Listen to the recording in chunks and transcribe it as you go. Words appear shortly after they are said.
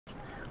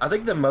I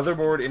think the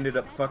motherboard ended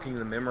up fucking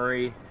the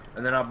memory,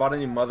 and then I bought a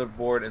new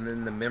motherboard, and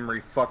then the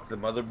memory fucked the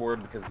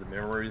motherboard because the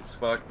memory is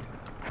fucked.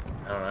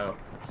 I don't know.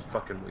 It's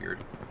fucking weird.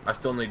 I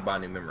still need to buy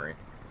new memory.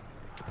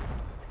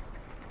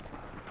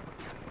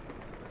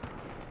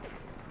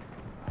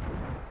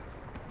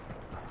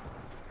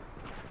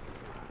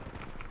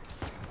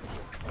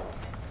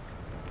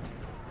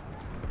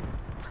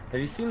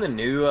 Have you seen the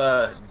new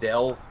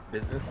Dell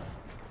business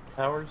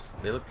towers?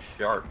 They look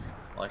sharp.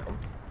 I like them.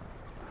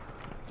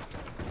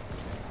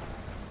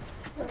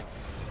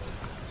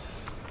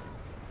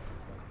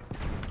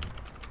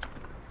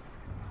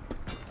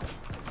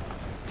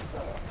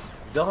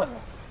 Dell.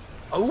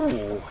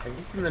 Oh, have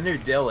you seen the new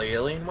Dell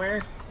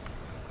Alienware?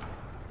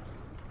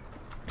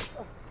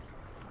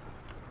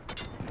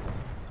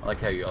 I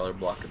like how y'all are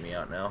blocking me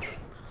out now.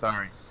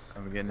 Sorry.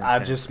 I'm getting I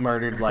just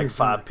murdered like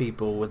 5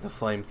 people with a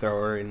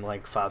flamethrower in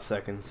like 5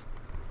 seconds.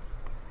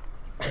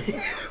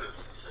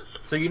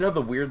 So you know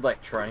the weird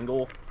like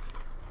triangle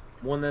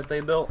one that they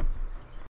built?